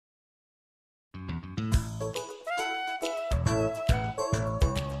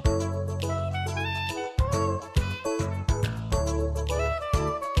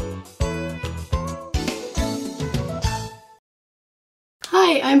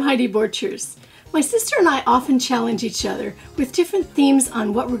Hi, I'm Heidi Borchers. My sister and I often challenge each other with different themes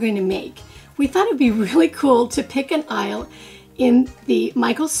on what we're going to make. We thought it would be really cool to pick an aisle in the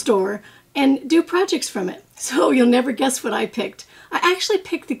Michaels store and do projects from it. So you'll never guess what I picked. I actually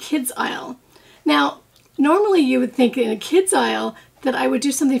picked the kids aisle. Now, normally you would think in a kids aisle that I would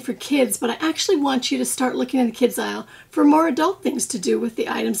do something for kids, but I actually want you to start looking in the kids aisle for more adult things to do with the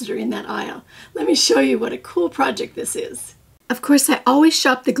items that are in that aisle. Let me show you what a cool project this is. Of course, I always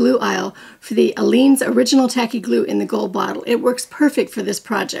shop the glue aisle for the Aleene's Original Tacky Glue in the gold bottle. It works perfect for this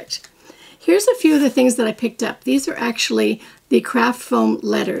project. Here's a few of the things that I picked up. These are actually the craft foam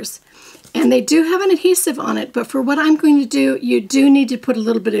letters. And they do have an adhesive on it, but for what I'm going to do, you do need to put a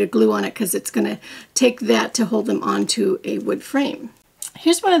little bit of glue on it because it's going to take that to hold them onto a wood frame.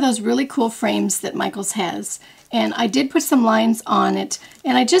 Here's one of those really cool frames that Michaels has. And I did put some lines on it,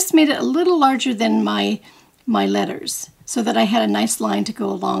 and I just made it a little larger than my letters so that I had a nice line to go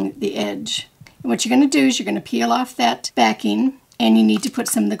along the edge. And what you're going to do is you're going to peel off that backing, and you need to put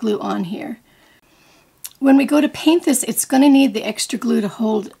some of the glue on here. When we go to paint this, it's going to need the extra glue to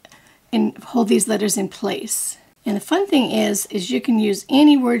hold these letters in place. And the fun thing is you can use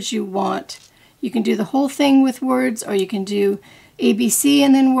any words you want. You can do the whole thing with words, or you can do ABC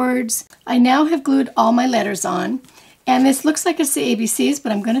and then words. I now have glued all my letters on, and this looks like it's the ABCs,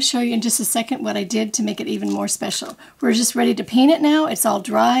 but I'm going to show you in just a second what I did to make it even more special. We're just ready to paint it now. It's all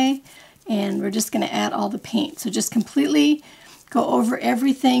dry, and we're just going to add all the paint. So just completely go over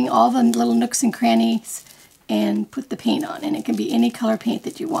everything, all the little nooks and crannies, and put the paint on, and it can be any color paint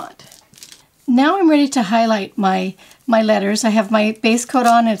that you want. Now I'm ready to highlight my letters. I have my base coat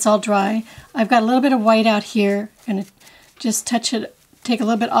on, and it's all dry. I've got a little bit of white out here, and just touch it, take a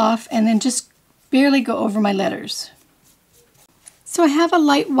little bit off, and then just barely go over my letters. So I have a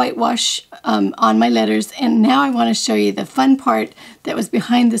light whitewash on my letters, and now I want to show you the fun part that was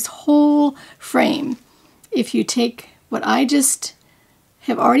behind this whole frame. If you take what I just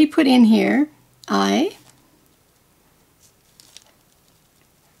have already put in here, I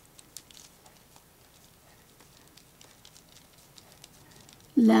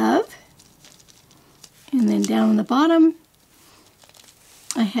love, and then down on the bottom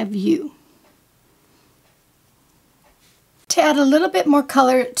I have you. To add a little bit more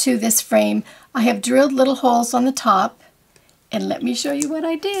color to this frame, I have drilled little holes on the top, and let me show you what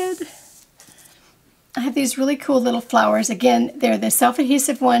I did. I have these really cool little flowers. Again, they're the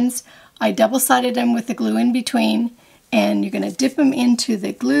self-adhesive ones. I double-sided them with the glue in between, and you're going to dip them into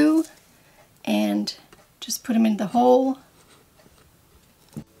the glue and just put them in the hole.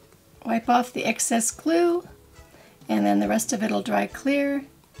 Wipe off the excess glue, and then the rest of it will dry clear.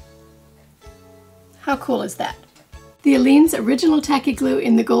 How cool is that? The Aleene's Original Tacky Glue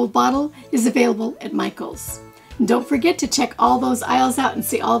in the gold bottle is available at Michaels. And don't forget to check all those aisles out and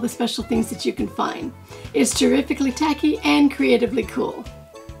see all the special things that you can find. It's terrifically tacky and creatively cool.